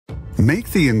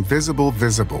Make the invisible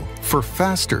visible for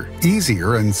faster,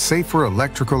 easier, and safer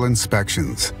electrical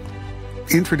inspections.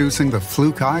 Introducing the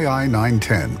Fluke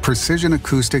II910 Precision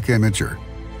Acoustic Imager,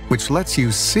 which lets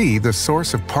you see the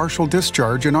source of partial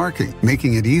discharge and arcing,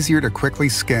 making it easier to quickly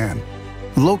scan,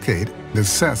 locate,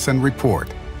 assess, and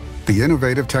report. The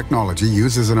innovative technology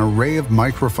uses an array of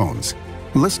microphones,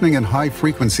 listening in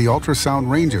high-frequency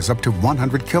ultrasound ranges up to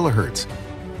 100 kilohertz,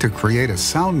 to create a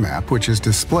sound map which is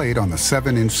displayed on the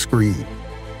 7-inch screen.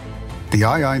 The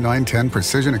II910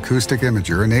 Precision Acoustic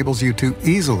Imager enables you to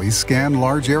easily scan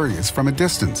large areas from a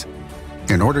distance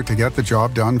in order to get the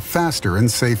job done faster and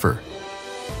safer.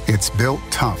 It's built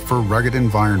tough for rugged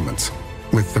environments,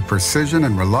 with the precision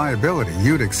and reliability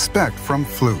you'd expect from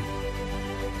Fluke.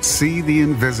 See the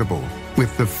invisible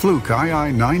with the Fluke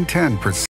II910 Precision